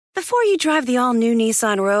Before you drive the all-new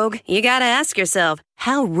Nissan Rogue, you gotta ask yourself,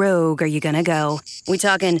 how rogue are you gonna go? We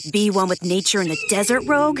talking be one with nature in the desert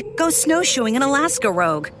rogue? Go snowshoeing in Alaska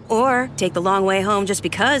rogue? Or take the long way home just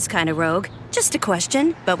because kind of rogue? Just a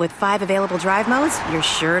question, but with 5 available drive modes, you're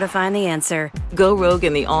sure to find the answer. Go rogue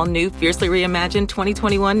in the all-new, fiercely reimagined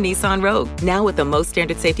 2021 Nissan Rogue, now with the most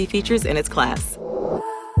standard safety features in its class.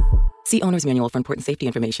 See Owner's Manual for important safety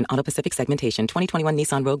information. Auto Pacific segmentation. 2021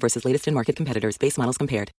 Nissan Rogue versus latest in market competitors. Base models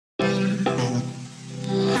compared.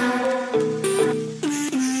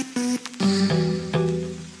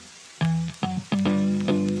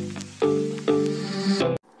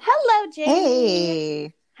 Hello, Jamie.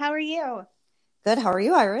 Hey. How are you? Good. How are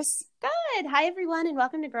you, Iris? Good. Hi, everyone, and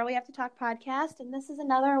welcome to Girl We Have to Talk podcast. And this is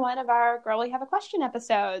another one of our Girl We Have a Question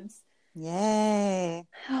episodes. Yay.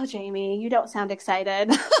 Oh, Jamie, you don't sound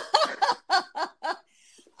excited.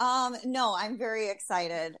 No, I'm very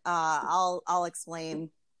excited. I'll explain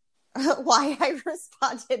why I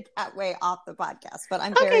responded that way off the podcast, but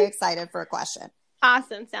I'm very excited for a question.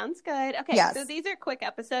 Awesome. Sounds good. Okay. Yes. So these are quick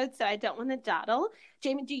episodes, so I don't want to dawdle.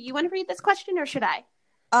 Jamie, do you want to read this question or should I?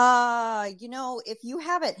 If you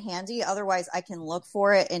have it handy, otherwise I can look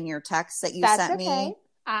for it in your text that you sent me.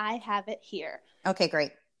 I have it here. Okay,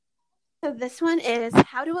 great. So this one is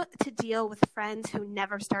how to deal with friends who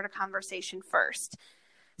never start a conversation first.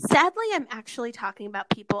 Sadly, I'm actually talking about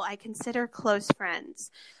people I consider close friends,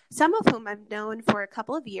 some of whom I've known for a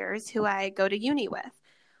couple of years who I go to uni with.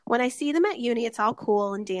 When I see them at uni, it's all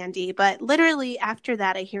cool and dandy, but literally after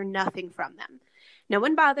that, I hear nothing from them. No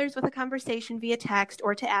one bothers with a conversation via text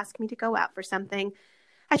or to ask me to go out for something.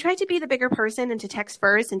 I tried to be the bigger person and to text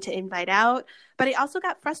first and to invite out, but I also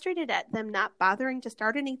got frustrated at them not bothering to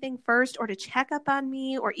start anything first or to check up on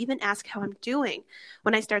me or even ask how I'm doing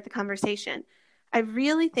when I start the conversation. I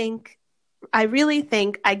really think I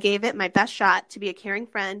gave it my best shot to be a caring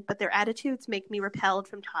friend, but their attitudes make me repelled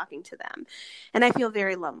from talking to them, and I feel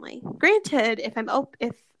very lonely. Granted, if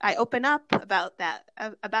I open up about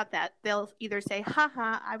that, they'll either say,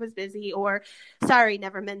 "Haha, I was busy," or "Sorry,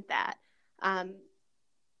 never meant that," and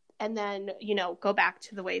then go back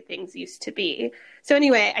to the way things used to be. So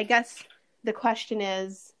anyway, I guess the question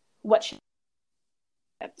is, what should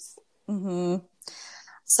tips?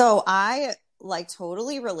 So I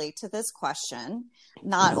totally relate to this question,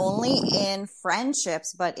 not only in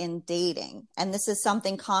friendships, but in dating. And this is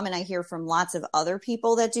something common I hear from lots of other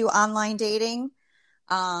people that do online dating,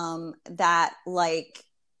 that the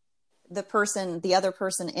other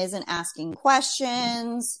person isn't asking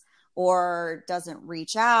questions or doesn't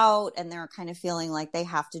reach out, and they're kind of feeling like they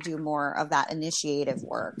have to do more of that initiative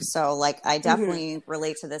work. So I definitely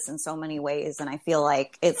relate to this in so many ways. And I feel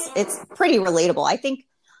like it's pretty relatable. I think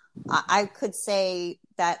I could say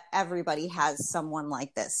that everybody has someone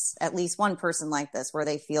like this, at least one person like this, where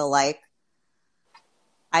they feel like,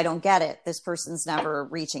 I don't get it. This person's never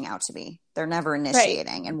reaching out to me. They're never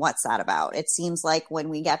initiating. Right. And what's that about? It seems like when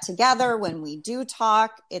we get together, when we do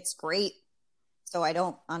talk, it's great. So I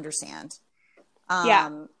don't understand.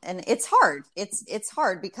 And it's hard. It's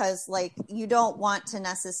hard because you don't want to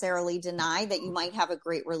necessarily deny that you might have a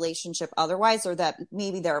great relationship otherwise, or that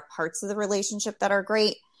maybe there are parts of the relationship that are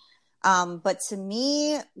great. But to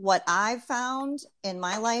me, what I've found in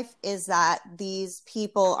my life is that these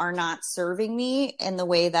people are not serving me in the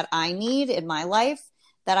way that I need in my life,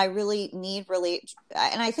 that I really need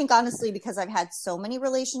and I think honestly, because I've had so many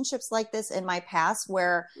relationships like this in my past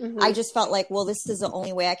where I just felt like, well, this is the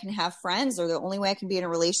only way I can have friends or the only way I can be in a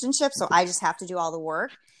relationship. So I just have to do all the work.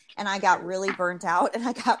 And I got really burnt out and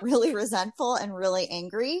I got really resentful and really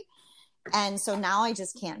angry. And so now I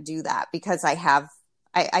just can't do that because I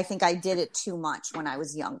think I did it too much when I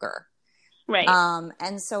was younger. Right.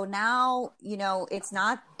 And so now, it's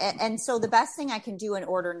not, and so the best thing I can do in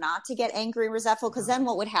order not to get angry and resentful, because then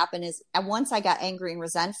what would happen is once I got angry and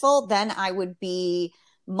resentful, then I would be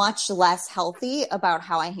much less healthy about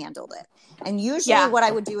how I handled it. And usually what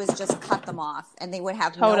I would do is just cut them off and they would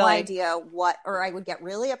have no idea or I would get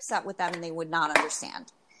really upset with them and they would not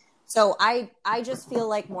understand. So I just feel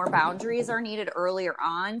like more boundaries are needed earlier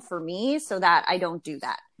on for me so that I don't do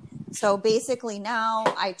that. So basically now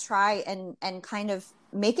I try and kind of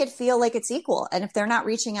make it feel like it's equal. And if they're not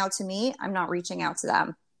reaching out to me, I'm not reaching out to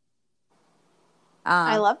them.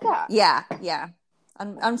 I love that. Yeah.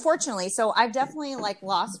 Unfortunately. So I've definitely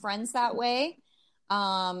lost friends that way.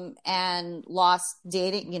 And lost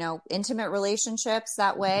dating, intimate relationships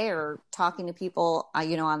that way, or talking to people,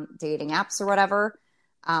 on dating apps or whatever.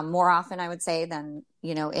 More often, I would say, than,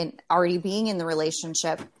 in already being in the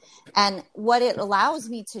relationship. And what it allows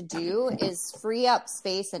me to do is free up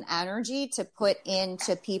space and energy to put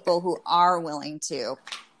into people who are willing to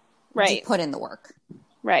Right. put in the work.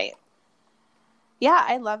 Right. Yeah,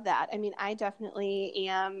 I love that. I mean, I definitely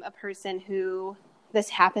am a person who this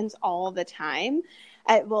happens all the time.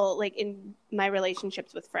 Like in my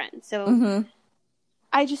relationships with friends. So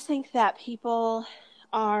I just think that people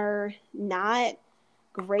are not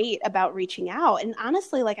great about reaching out. And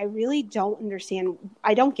honestly, like, I really don't understand.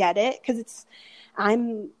 I don't get it because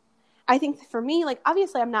I think for me, like,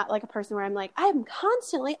 obviously I'm not like a person where I'm like, I'm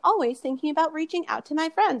constantly always thinking about reaching out to my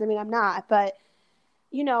friends. I mean, I'm not, but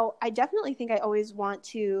you know, I definitely think I always want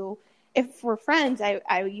to, if we're friends,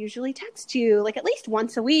 I usually text you like at least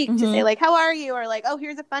once a week to say like, how are you? Or like, oh,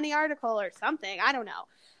 here's a funny article or something. I don't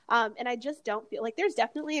know. And I just don't feel like there's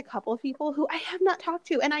definitely a couple of people who I have not talked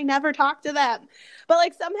to and I never talk to them. But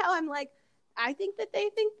like somehow I'm like, I think that they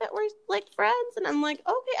think that we're like friends. And I'm like,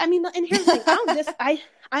 okay. I mean, and here's the thing.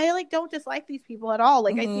 I like don't dislike these people at all.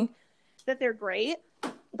 Like I think that they're great.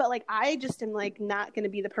 But like I just am like not going to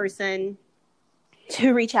be the person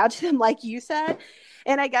to reach out to them like you said.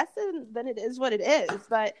 And I guess then it is what it is.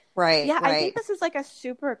 But I think this is like a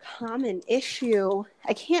super common issue.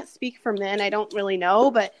 I can't speak for men. I don't really know.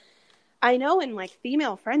 But I know in like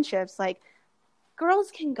female friendships, like girls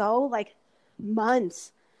can go like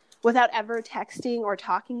months without ever texting or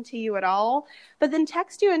talking to you at all. But then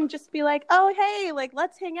text you and just be like, oh, hey, like,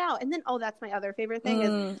 let's hang out. And then, oh, that's my other favorite thing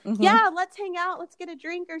is, yeah, let's hang out. Let's get a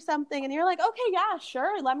drink or something. And you're like, okay, yeah,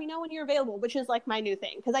 sure. Let me know when you're available, which is like my new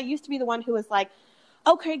thing. Because I used to be the one who was like,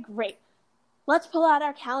 okay, great. Let's pull out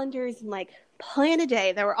our calendars and like plan a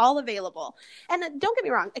day that we're all available. And don't get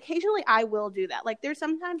me wrong. Occasionally I will do that. Like there's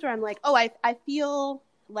sometimes where I'm like, oh, I feel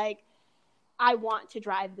like I want to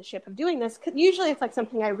drive the ship of doing this. Cause usually it's like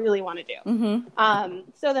something I really want to do.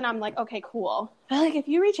 So then I'm like, okay, cool. But like, if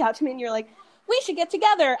you reach out to me and you're like, we should get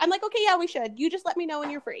together. I'm like, okay, yeah, we should. You just let me know when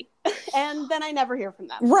you're free. And then I never hear from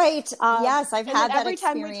them. Right. Yes. I've had that every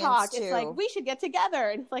time we talk, too. It's like, we should get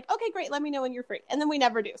together. And it's like, okay, great. Let me know when you're free. And then we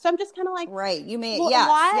never do. So I'm just kind of like, right. You may, well, yes,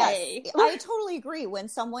 why? Yes. I totally agree.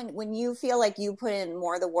 When you feel like you put in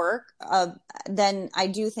more of the work, then I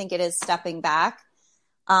do think it is stepping back.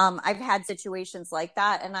 I've had situations like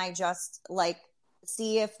that and I just like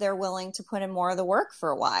see if they're willing to put in more of the work for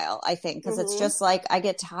a while, I think, because it's just like I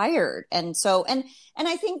get tired. And so, and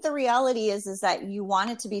I think the reality is that you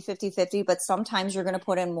want it to be 50-50, but sometimes you're going to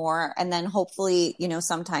put in more. And then hopefully, you know,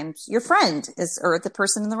 sometimes your friend or the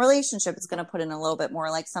person in the relationship is going to put in a little bit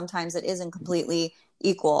more. Like sometimes it isn't completely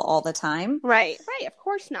equal all the time. Right. Of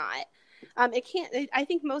course not. It can't, I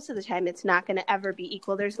think most of the time it's not going to ever be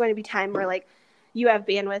equal. There's going to be time where like, you have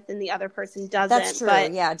bandwidth and the other person doesn't. That's true.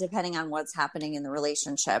 But yeah. Depending on what's happening in the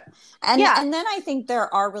relationship. And then I think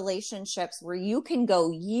there are relationships where you can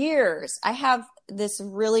go years. I have this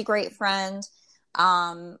really great friend,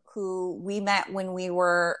 who we met when we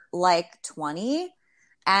were like 20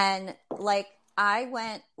 and like, I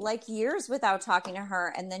went like years without talking to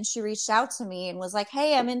her. And then she reached out to me and was like,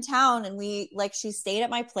 hey, I'm in town. And she stayed at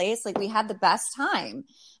my place. Like we had the best time.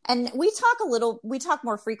 And we talk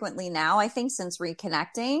more frequently now, I think, since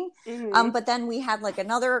reconnecting. But then we had like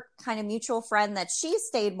another kind of mutual friend that she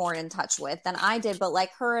stayed more in touch with than I did. But like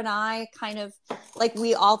her and I kind of like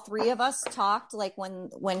all three of us talked like when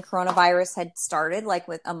coronavirus had started, like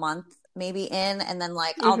with a month maybe in, and then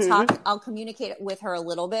like I'll communicate with her a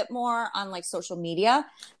little bit more on like social media.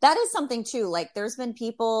 That is something too. Like there's been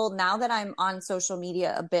people now that I'm on social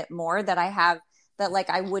media a bit more that I have that like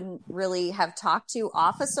I wouldn't really have talked to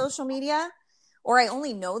off of social media, or I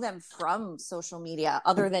only know them from social media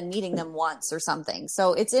other than meeting them once or something.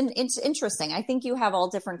 So it's interesting. I think you have all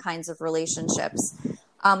different kinds of relationships.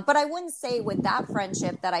 But I wouldn't say with that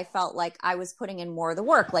friendship that I felt like I was putting in more of the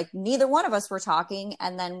work. Like neither one of us were talking.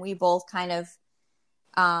 And then we both kind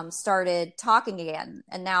of started talking again.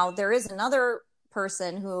 And now there is another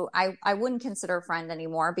person who I wouldn't consider a friend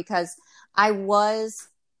anymore because I was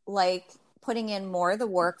like putting in more of the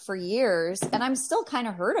work for years and I'm still kind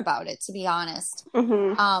of hurt about it, to be honest.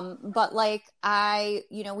 But like we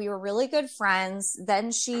were really good friends.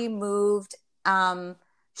 Then she moved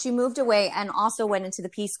away and also went into the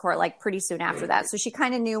Peace Corps like pretty soon after that. So she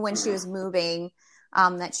kind of knew when she was moving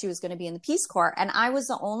that she was going to be in the Peace Corps. And I was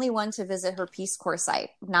the only one to visit her Peace Corps site.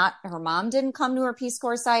 Not her mom didn't come to her Peace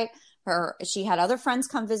Corps site. She had other friends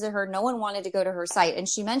come visit her. No one wanted to go to her site. And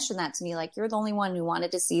she mentioned that to me, like, you're the only one who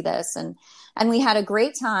wanted to see this. And we had a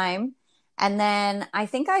great time. And then I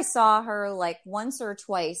think I saw her like once or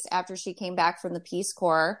twice after she came back from the Peace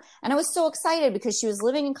Corps. And I was so excited because she was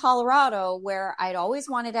living in Colorado, where I'd always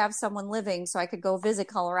wanted to have someone living so I could go visit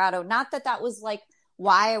Colorado. Not that that was like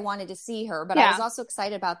why I wanted to see her, but I was also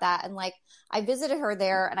excited about that. And like, I visited her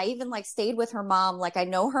there, and I even like stayed with her mom. Like, I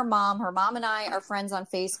know her mom and I are friends on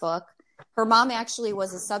Facebook. Her mom actually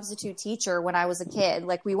was a substitute teacher when I was a kid.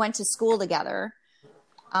 Like, we went to school together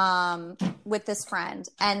with this friend,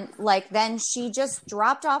 and like, then she just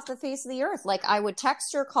dropped off the face of the earth. Like, I would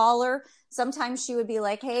text her, call her. Sometimes she would be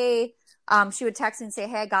like, hey, she would text and say,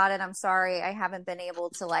 hey, I got it. I'm sorry. I haven't been able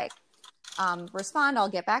to like respond. I'll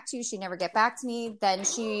get back to you. She never get back to me. Then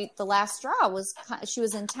the last straw was, she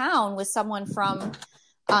was in town with someone from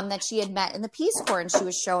that she had met in the Peace Corps, and she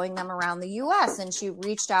was showing them around the US, and she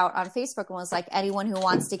reached out on Facebook and was like, anyone who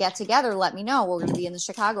wants to get together, let me know. We're going to be in the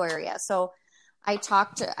Chicago area. So I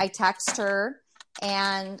texted her,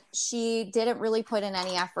 and she didn't really put in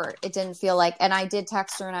any effort. It didn't feel like, and I did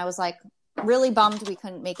text her, and I was like, really bummed we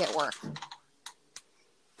couldn't make it work.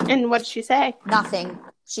 And what did she say? Nothing.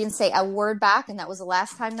 She didn't say a word back. And that was the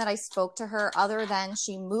last time that I spoke to her, other than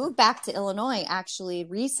she moved back to Illinois actually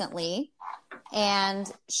recently.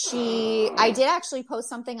 And I did actually post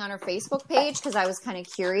something on her Facebook page because I was kind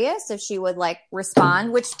of curious if she would like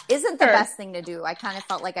respond, which isn't the best thing to do. I kind of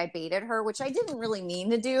felt like I baited her, which I didn't really mean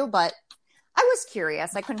to do, but I was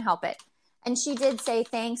curious. I couldn't help it. And she did say,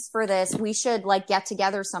 thanks for this. We should like get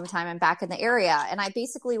together sometime. I'm back in the area. And I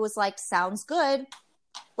basically was like, sounds good.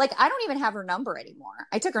 Like, I don't even have her number anymore.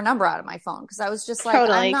 I took her number out of my phone because I was just like,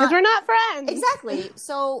 totally, because we're not friends. Exactly.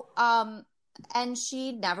 So, and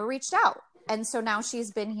she never reached out. And so now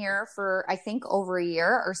she's been here for, I think, over a year,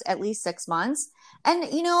 or at least 6 months.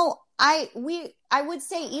 And, you know, I would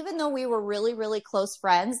say, even though we were really, really close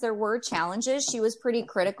friends, there were challenges. She was pretty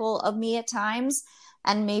critical of me at times.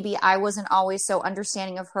 And maybe I wasn't always so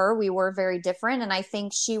understanding of her. We were very different. And I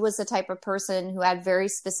think she was the type of person who had very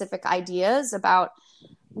specific ideas about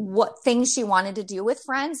what things she wanted to do with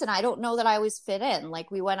friends. And I don't know that I always fit in. Like,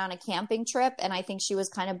 we went on a camping trip, and I think she was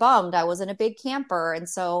kind of bummed. I wasn't a big camper. And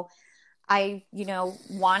so I, you know,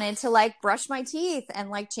 wanted to like brush my teeth and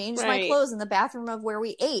like change my clothes in the bathroom of where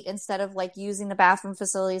we ate, instead of like using the bathroom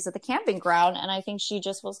facilities at the camping ground. And I think she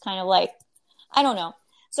just was kind of like, I don't know.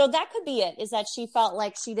 So that could be it, is that she felt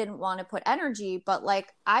like she didn't want to put energy, but like,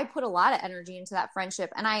 I put a lot of energy into that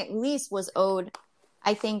friendship, and I at least was owed,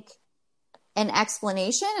 I think, an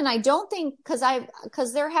explanation. And I don't think,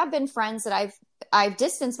 because there have been friends that I've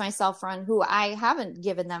distanced myself from who I haven't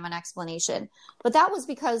given them an explanation, but that was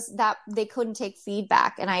because that they couldn't take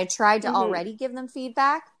feedback, and I had tried to already give them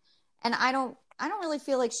feedback, and I don't really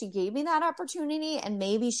feel like she gave me that opportunity. And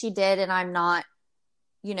maybe she did, and I'm not,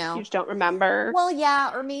 you know, you just don't remember. Well,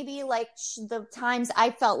 yeah. Or maybe like the times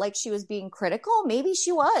I felt like she was being critical, maybe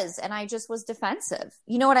she was, and I just was defensive.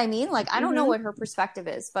 You know what I mean? Like, I don't know what her perspective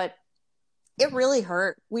is, but it really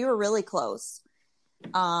hurt. We were really close.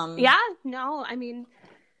 Yeah, no, I mean,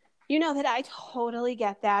 you know that I totally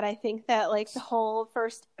get that. I think that like the whole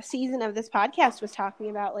first season of this podcast was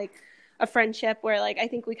talking about like a friendship where like, I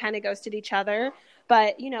think we kind of ghosted each other,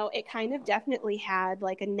 but you know, it kind of definitely had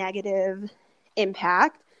like a negative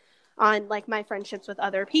impact on like my friendships with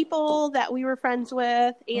other people that we were friends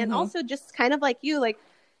with. And also just kind of like you, like,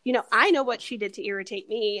 you know, I know what she did to irritate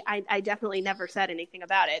me. I definitely never said anything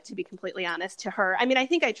about it, to be completely honest, to her. I mean, I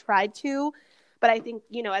think I tried to, but I think,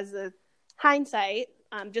 you know, as a hindsight,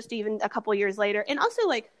 just even a couple years later, and also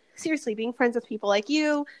like, seriously, being friends with people like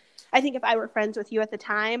you, I think if I were friends with you at the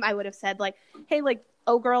time, I would have said like, hey, like,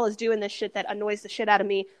 oh, girl is doing this shit that annoys the shit out of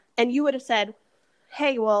me. And you would have said,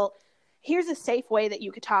 hey, well, here's a safe way that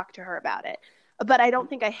you could talk to her about it. But I don't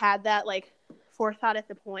think I had that like forethought at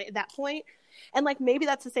that point. And like, maybe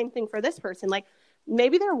that's the same thing for this person. Like,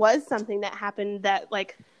 maybe there was something that happened that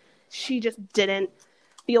like she just didn't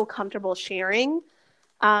feel comfortable sharing.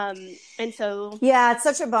 And so, yeah, it's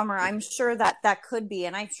such a bummer. I'm sure that could be,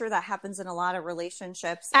 and I'm sure that happens in a lot of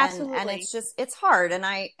relationships. Absolutely. And it's just, it's hard. And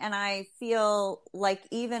I feel like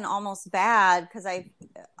even almost bad because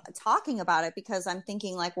talking about it, because I'm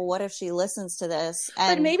thinking like, well, what if she listens to this?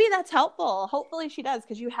 And but maybe that's helpful. Hopefully she does,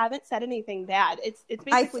 because you haven't said anything bad. It's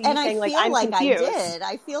basically you saying like, I'm confused.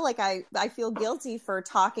 I feel like I feel guilty for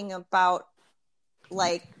talking about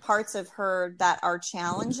like parts of her that are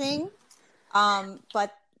challenging.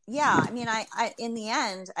 But yeah, I mean, I in the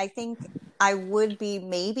end, I think I would be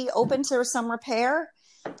maybe open to some repair.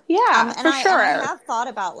 Yeah, and for sure. I have thought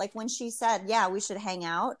about, like, when she said, yeah, we should hang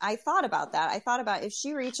out. I thought about that. I thought about, if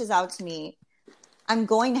she reaches out to me, I'm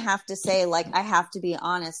going to have to say, like, I have to be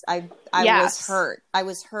honest. I was hurt. I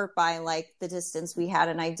was hurt by like the distance we had,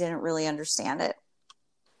 and I didn't really understand it.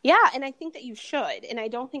 Yeah. And I think that you should. And I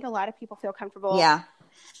don't think a lot of people feel comfortable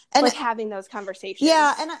And like having those conversations.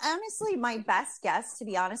 Yeah. And honestly, my best guess, to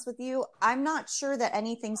be honest with you, I'm not sure that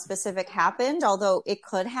anything specific happened, although it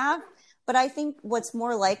could have. But I think what's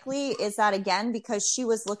more likely is that, again, because she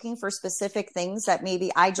was looking for specific things that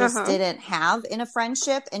maybe I just didn't have in a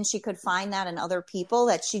friendship, and she could find that in other people,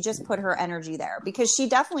 that she just put her energy there, because she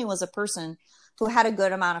definitely was a person who had a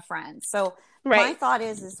good amount of friends. So my thought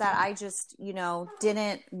is that I just,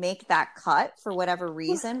 didn't make that cut for whatever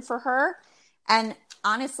reason for her. And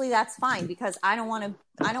honestly, that's fine, because I don't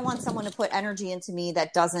want someone to put energy into me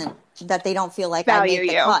that they don't feel like value I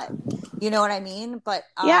make the cut. You know what I mean? But,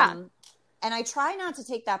 and I try not to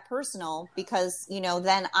take that personal, because,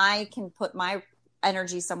 then I can put my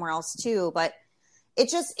energy somewhere else too. But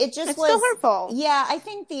it's was still hurtful. Yeah. I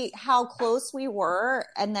think how close we were,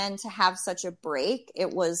 and then to have such a break,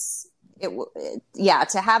 to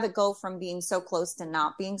have it go from being so close to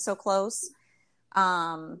not being so close,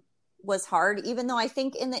 was hard, even though I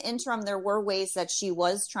think in the interim, there were ways that she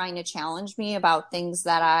was trying to challenge me about ways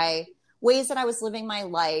that I was living my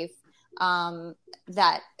life. Cause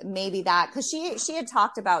she had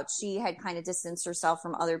talked about, she had kind of distanced herself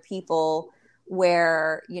from other people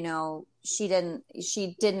where, it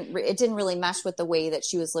didn't really mesh with the way that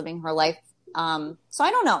she was living her life. So I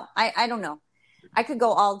don't know. I don't know. I could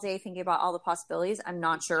go all day thinking about all the possibilities. I'm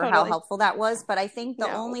not sure how helpful that was, but I think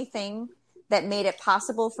the only thing that made it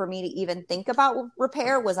possible for me to even think about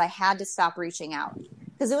repair was I had to stop reaching out,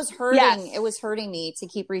 because it was hurting. Yes. It was hurting me to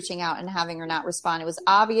keep reaching out and having her not respond. It was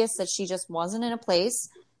obvious that she just wasn't in a place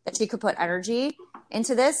that she could put energy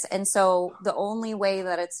into this. And so the only way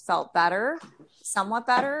that it's felt somewhat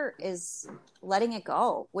better, is letting it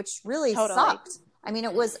go, which really sucked. I mean,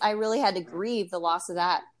 I really had to grieve the loss of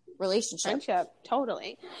that friendship.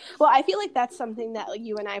 Totally. Well, I feel like that's something that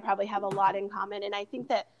you and I probably have a lot in common. And I think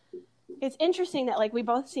that it's interesting that we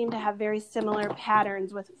both seem to have very similar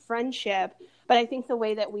patterns with friendship, but I think the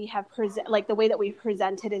way that we have the way that we've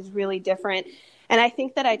presented is really different. And I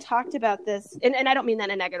think that I talked about this, and I don't mean that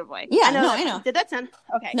in a negative way. Yeah, I know. Did that sound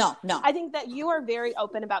okay? No. I think that you are very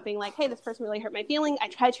open about being like, hey, this person really hurt my feeling. I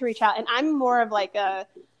tried to reach out, and I'm more of a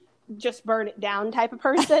just burn it down type of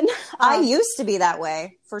person. I used to be that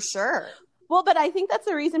way, for sure. Well, but I think that's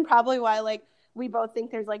the reason probably why we both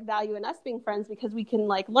think there's value in us being friends, because we can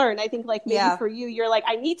learn. I think maybe for you, you're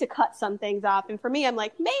I need to cut some things off. And for me, I'm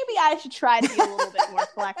maybe I should try to be a little bit more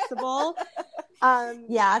flexible.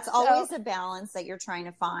 It's always a balance that you're trying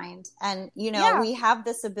to find. And, we have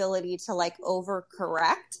this ability to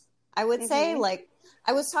overcorrect, I would say.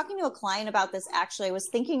 I was talking to a client about this, actually. I was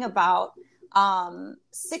thinking about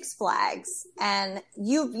Six Flags, and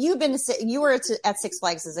you were at Six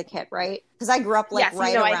Flags as a kid, right? Because I grew up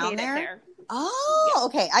right around there. Oh, yeah.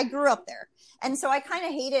 Okay. I grew up there. And so I kind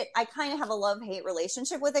of hate it. I kind of have a love-hate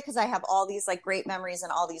relationship with it, because I have all these great memories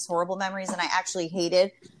and all these horrible memories. And I actually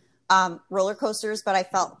hated roller coasters, but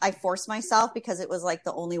I forced myself, because it was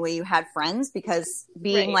the only way you had friends, because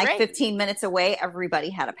being 15 minutes away, everybody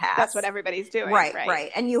had a pass. That's what everybody's doing.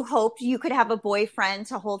 Right. And you hoped you could have a boyfriend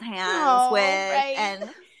to hold hands with. Right. And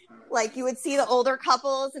you would see the older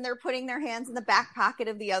couples, and they're putting their hands in the back pocket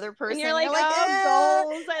of the other person. And you're goals.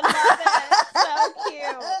 I love it. So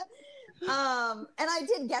cute. And I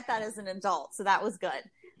did get that as an adult, so that was good.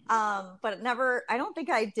 But I don't think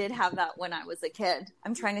I did have that when I was a kid.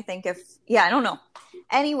 I'm trying to think I don't know.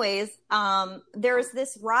 Anyways, there was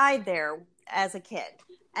this ride there as a kid,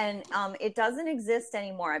 and it doesn't exist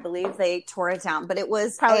anymore. I believe they tore it down, but it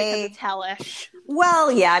was probably because it's hellish.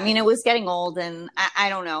 Well, yeah, I mean, it was getting old, and I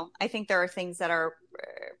don't know. I think there are things that are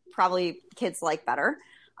probably kids like better.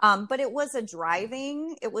 But it was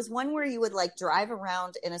it was one where you would drive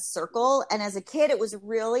around in a circle. And as a kid, it was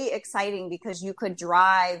really exciting, because you could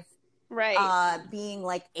drive, being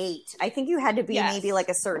 8. I think you had to be maybe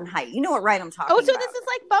a certain height. You know what ride I'm talking about. Oh, so this is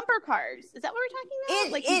bumper cars. Is that what we're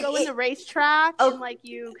talking about? You go in the racetrack and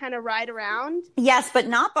you kind of ride around? Yes, but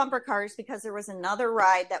not bumper cars, because there was another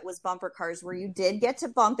ride that was bumper cars where you did get to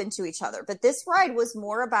bump into each other. But this ride was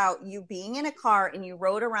more about you being in a car, and you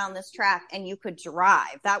rode around this track, and you could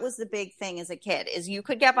drive. That was the big thing as a kid, is you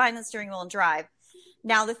could get behind the steering wheel and drive.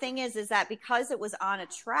 Now, the thing is that because it was on a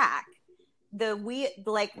track,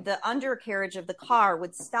 the undercarriage of the car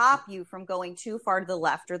would stop you from going too far to the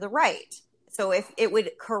left or the right. So if it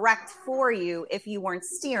would correct for you if you weren't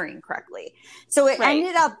steering correctly. So it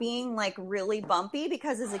ended up being like really bumpy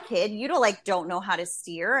because as a kid, you don't know how to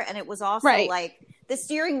steer. And it was also like the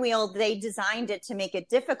steering wheel, they designed it to make it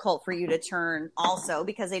difficult for you to turn also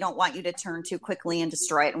because they don't want you to turn too quickly and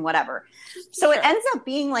destroy it and whatever. So it ends up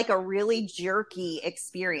being like a really jerky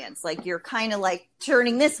experience. Like you're kind of like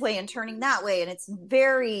turning this way and turning that way. And it's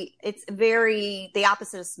very the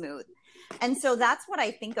opposite of smooth. And so that's what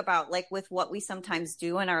I think about, like with what we sometimes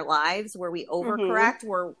do in our lives where we overcorrect,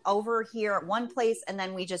 we're over here at one place and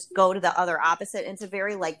then we just go to the other opposite. It's a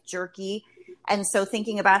very like jerky. And so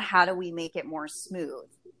thinking about how do we make it more smooth,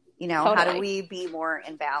 how do we be more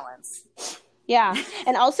in balance? Yeah.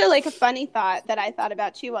 And also like a funny thought that I thought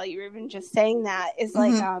about too, while you were even just saying that is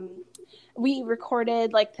like, we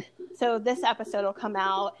recorded so this episode will come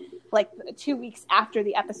out like 2 weeks after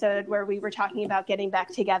the episode where we were talking about getting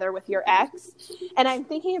back together with your ex. And I'm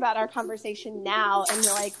thinking about our conversation now and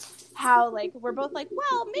like how like we're both like,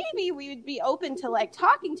 well, maybe we would be open to like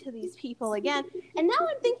talking to these people again. And now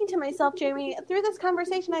I'm thinking to myself, Jamie, through this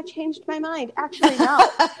conversation, I've changed my mind. Actually, no.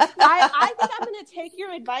 I think I'm going to take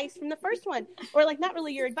your advice from the first one, or like not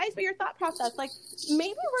really your advice, but your thought process. Like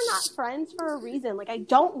maybe we're not friends for a reason. Like I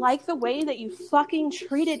don't like the way that you fucking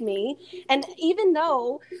treated me. And even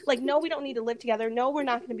though like, no, we don't need to live together. No, we're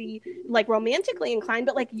not going to be like romantically inclined,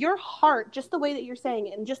 but like your heart, just the way that you're saying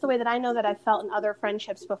it and just the way that I know that I've felt in other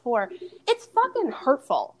friendships before, it's fucking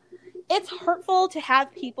hurtful. It's hurtful to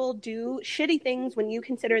have people do shitty things when you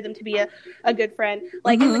consider them to be a good friend.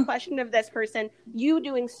 Like in the question of this person, you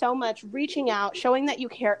doing so much, reaching out, showing that you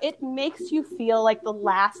care, it makes you feel like the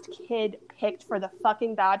last kid picked for the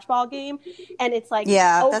fucking dodgeball game. And it's like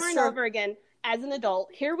over and over again. As an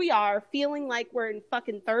adult, here we are feeling like we're in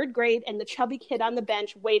fucking third grade and the chubby kid on the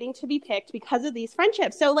bench waiting to be picked because of these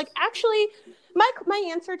friendships. So like, actually my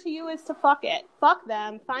answer to you is to fuck it. Fuck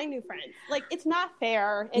them. Find new friends. Like, it's not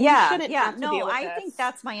fair. And you shouldn't have to deal with this. think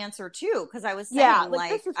that's my answer too. Cause I was saying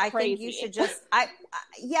like I think you should just, I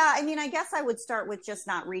mean, I guess I would start with just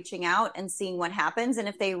not reaching out and seeing what happens. And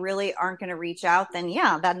if they really aren't going to reach out, then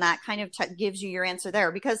then that kind of gives you your answer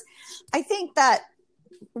there. Because I think that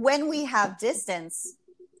when we have distance,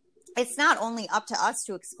 it's not only up to us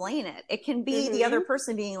to explain it. It can be the other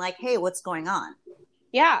person being like, hey, what's going on?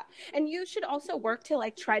 Yeah. And you should also work to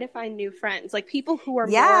like try to find new friends, like people who are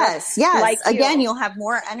more like you. Again, you'll have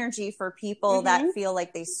more energy for people that feel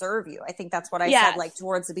like they serve you. I think that's what I said like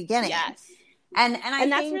towards the beginning. Yes. And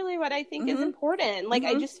that's really what I think is important. Like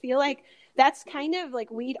I just feel like that's kind of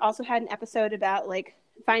like we also had an episode about like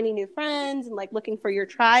finding new friends and like looking for your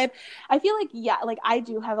tribe. I feel like like I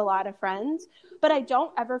do have a lot of friends, but I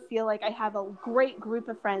don't ever feel like I have a great group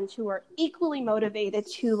of friends who are equally motivated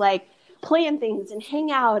to like plan things and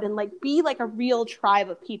hang out and like be like a real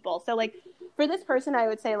tribe of people. So like for this person, I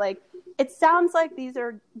would say like it sounds like these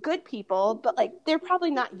are good people, but like they're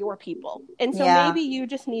probably not your people. And so maybe you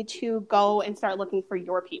just need to go and start looking for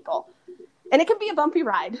your people. And it can be a bumpy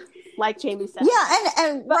ride, like Jamie said. Yeah,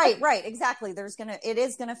 and right, exactly. It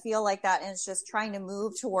is gonna feel like that, and it's just trying to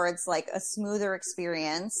move towards like a smoother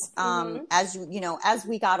experience. As as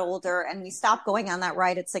we got older and we stopped going on that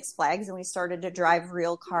ride at Six Flags and we started to drive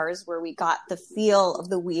real cars where we got the feel of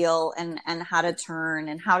the wheel and how to turn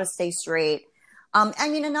and how to stay straight. I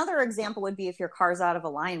mean, another example would be if your car's out of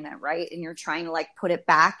alignment, right? And you're trying to like put it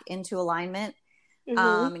back into alignment.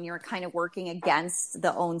 And you're kind of working against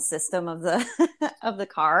the own system of the of the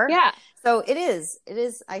car. Yeah. So it is.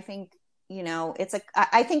 I think,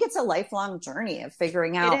 I think it's a lifelong journey of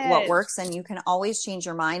figuring out what works, and you can always change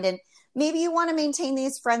your mind. And maybe you want to maintain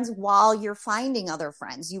these friends while you're finding other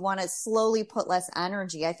friends. You want to slowly put less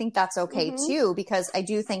energy. I think that's okay too, because I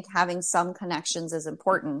do think having some connections is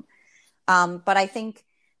important. But I think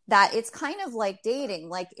that it's kind of like dating.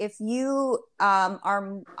 Like if you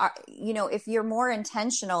are, if you're more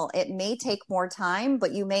intentional, it may take more time,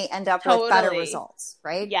 but you may end up with better results,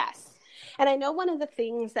 right? Yes. And I know one of the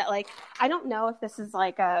things that like, I don't know if this is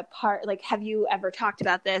like a part, like, have you ever talked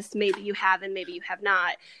about this? Maybe you have and maybe you have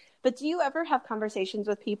not. But do you ever have conversations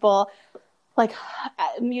with people like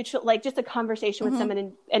mutual, like just a conversation with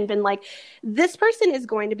someone and been like, this person is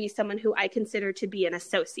going to be someone who I consider to be an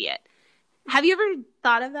associate? Have you ever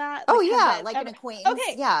thought of that? Like an acquaintance.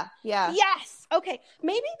 Okay. Yeah. Yes. Okay.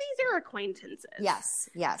 Maybe these are acquaintances. Yes.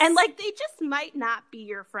 And like, they just might not be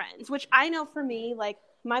your friends, which I know for me, like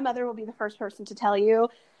my mother will be the first person to tell you.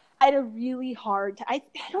 I had a really hard I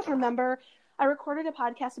don't remember. I recorded a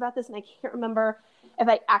podcast about this and I can't remember if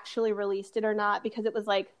I actually released it or not, because it was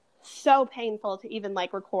like so painful to even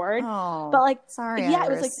like record. Oh, but like, sorry, yeah, Iris.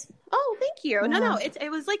 it was like, oh, thank you. No,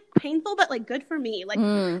 it was like painful, but like good for me. Like,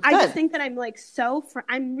 I good. just think that I'm like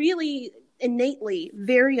I'm really innately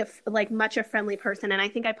very like much a friendly person. And I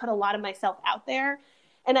think I put a lot of myself out there,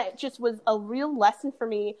 and it just was a real lesson for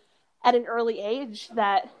me at an early age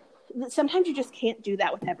that sometimes you just can't do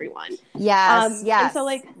that with everyone. Yes. And so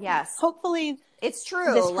like, yes, hopefully it's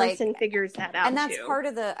true. this person figures that out. And that's too.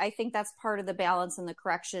 I think that's part of the balance and the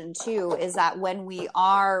correction too, is that when we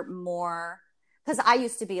are more, because I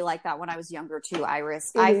used to be like that when I was younger too,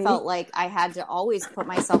 Iris. I felt like I had to always put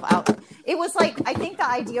myself out. It was like, I think the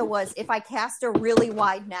idea was if I cast a really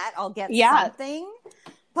wide net, I'll get something.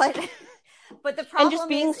 But the problem just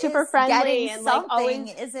being is super friendly getting and something like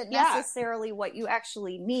always, isn't necessarily what you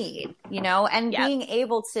actually need, and being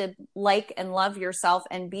able to like and love yourself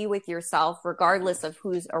and be with yourself regardless of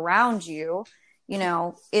who's around you,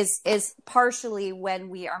 is partially when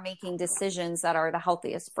we are making decisions that are the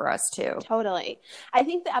healthiest for us too. Totally. I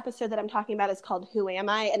think the episode that I'm talking about is called Who Am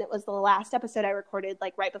I? And it was the last episode I recorded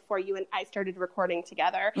like right before you and I started recording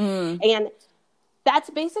together. And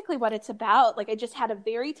that's basically what it's about. Like, I just had a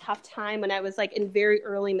very tough time when I was like in very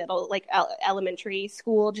early middle, like elementary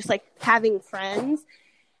school, just like having friends.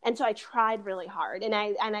 And so I tried really hard. And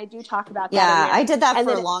I do talk about that. Yeah, I did that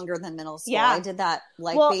for longer than middle school. Yeah. I did that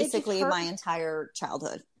like basically my entire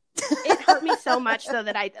childhood. It hurt me so much though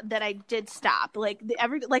that I did stop. Like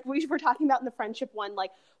like we were talking about in the friendship one,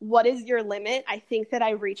 like what is your limit? I think that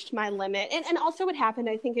I reached my limit. And also what happened,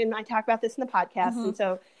 I think, and I talk about this in the podcast. And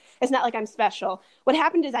so it's not like I'm special. What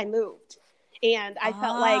happened is I moved, and I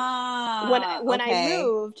felt like when I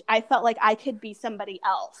moved, I felt like I could be somebody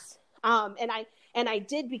else. And I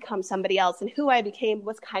did become somebody else, and who I became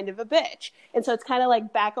was kind of a bitch. And so it's kind of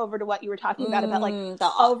like back over to what you were talking about like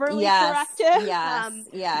the overly corrective.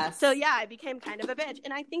 Yes. So yeah, I became kind of a bitch.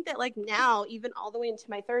 And I think that like now, even all the way into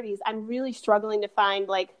my 30s, I'm really struggling to find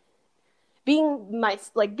like being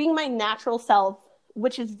my natural self,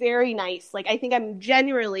 which is very nice. Like, I think I'm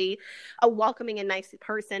genuinely a welcoming and nice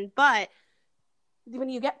person, but when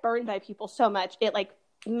you get burned by people so much, it like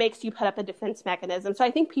makes you put up a defense mechanism. So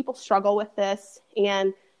I think people struggle with this,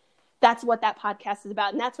 and that's what that podcast is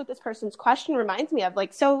about. And that's what this person's question reminds me of.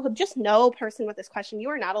 Like, so just know, person with this question, you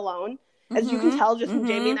are not alone. As you can tell just from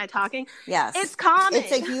Jamie and I talking. Yes. It's common.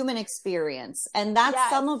 It's a human experience. And that's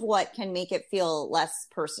some of what can make it feel less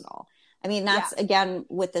personal. I mean, that's again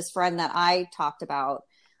with this friend that I talked about.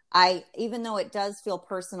 Even though it does feel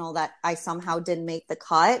personal that I somehow didn't make the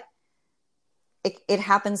cut, it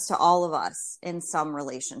happens to all of us in some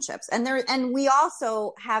relationships. And we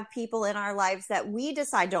also have people in our lives that we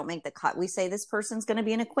decide don't make the cut. We say this person's going to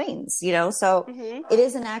be an acquaintance, so it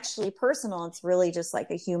isn't actually personal. It's really just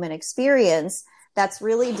like a human experience that's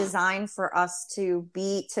really designed for us to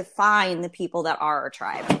find the people that are our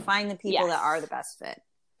tribe and find the people that are the best fit.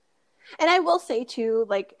 And I will say too,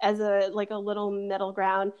 like as a little middle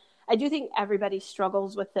ground, I do think everybody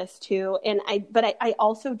struggles with this too. But I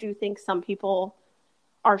also do think some people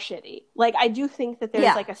are shitty. Like, I do think that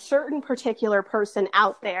there's like a certain particular person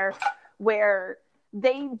out there where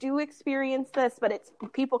they do experience this, but it's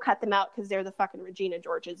people cut them out because they're the fucking Regina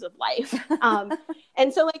Georges of life.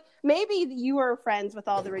 And so like maybe you were friends with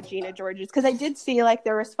all the Regina Georges, because I did see like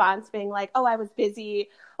their response being like, oh, I was busy,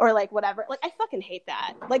 or like whatever. Like, I fucking hate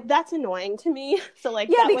that. Like, that's annoying to me. So like,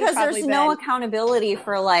 yeah, because there's no accountability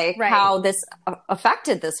for like how this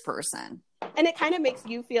affected this person. And it kind of makes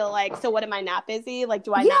you feel like, so what, am I not busy? Like,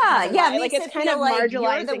 do I not? Yeah. Like, it's kind of like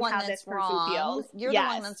marginalizing how this person feels. You're the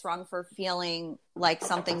one that's wrong for feeling like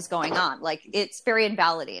something's going on. Like, it's very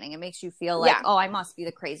invalidating. It makes you feel like, oh, I must be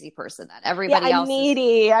the crazy person that everybody else I'm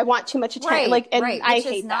needy. I want too much attention. Right, and right. I Which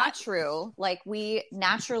hate is not that. true. Like, we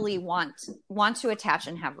naturally want to attach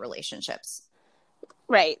and have relationships.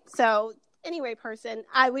 Right. So anyway, person,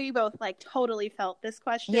 we both like totally felt this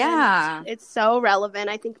question. Yeah. It's so relevant.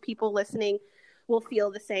 I think people listening will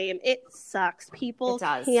feel the same. It sucks. People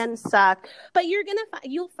can suck, but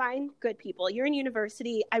you'll find good people. You're in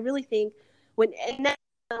university. I really think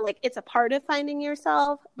it's a part of finding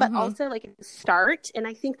yourself, but also like a start. And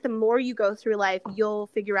I think the more you go through life, you'll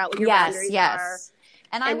figure out what your boundaries are.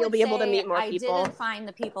 And you'll be able to meet more people. I didn't find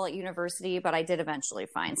the people at university, but I did eventually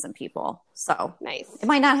find some people. So nice. It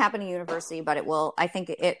might not happen at university, but it will. I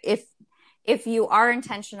think if you are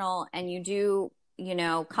intentional and you do,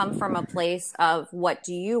 come from a place of what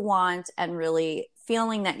do you want and really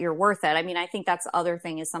feeling that you're worth it. I mean, I think that's the other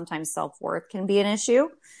thing is sometimes self-worth can be an issue,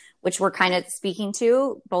 which we're kind of speaking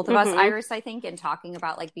to both of us, Iris, I think, and talking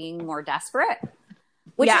about like being more desperate.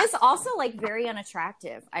 Which is also like very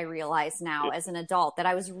unattractive. I realize now as an adult that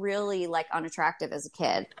I was really like unattractive as a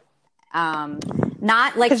kid.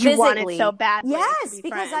 Not like because you physically. wanted so badly. Yes, to be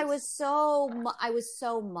because friends. I was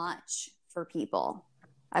so much for people.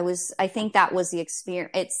 I think that was the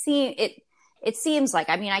experience. It seems like,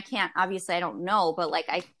 I mean, obviously I don't know, but like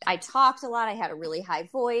I talked a lot. I had a really high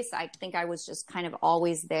voice. I think I was just kind of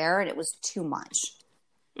always there, and it was too much.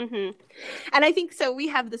 Mm-hmm. And I think so. We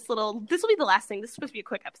have this will be the last thing. This is supposed to be a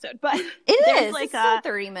quick episode, but it is like it's still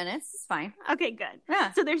 30 minutes. It's fine. Okay, good.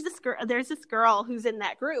 Yeah. So there's this girl who's in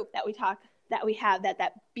that group that we have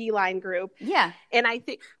that Beeline group. Yeah. And I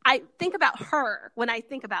think about her when I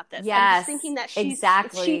think about this. Yes. I'm just thinking that she's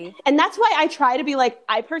exactly. and that's why I try to be like,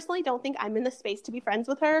 I personally don't think I'm in the space to be friends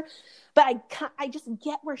with her, but I just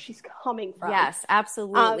get where she's coming from. Yes,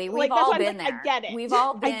 absolutely. We've all been there. I get it. We've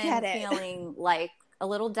all been it. feeling like a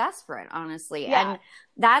little desperate, honestly. Yeah. And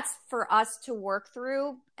that's for us to work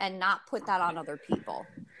through and not put that on other people.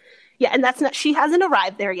 Yeah, and she hasn't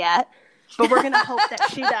arrived there yet, but we're going to hope that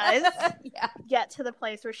she does get to the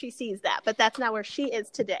place where she sees that. But that's not where she is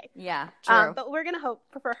today. Yeah, true. But we're going to hope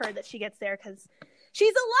for her that she gets there because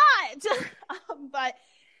she's a lot. But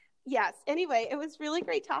yes, anyway, it was really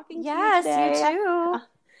great talking to you today. Yes, you too.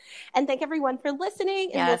 And thank everyone for listening.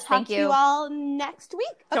 And yes, we'll talk to you all next week.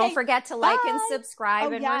 Okay, don't forget to like and bye.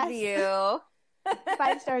 subscribe and review.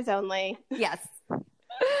 5 stars only. Yes.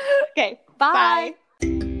 Okay. Bye.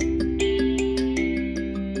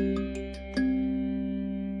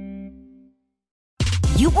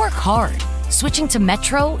 You work hard. Switching to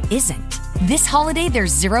Metro isn't. This holiday,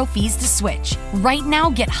 there's 0 fees to switch. Right now,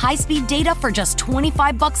 get high-speed data for just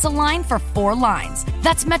 $25 a line for 4 lines.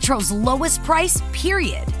 That's Metro's lowest price,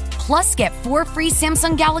 period. Plus, get 4 free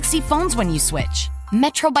Samsung Galaxy phones when you switch.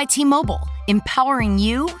 Metro by T-Mobile, empowering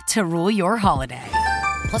you to rule your holiday.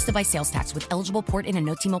 Plus device sales tax with eligible port in and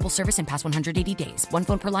no T-Mobile service in past 180 days. 1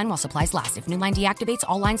 phone per line while supplies last. If new line deactivates,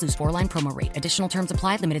 all lines lose 4-line promo rate. Additional terms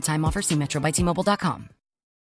apply. Limited time offer. See metrobystmobile.com.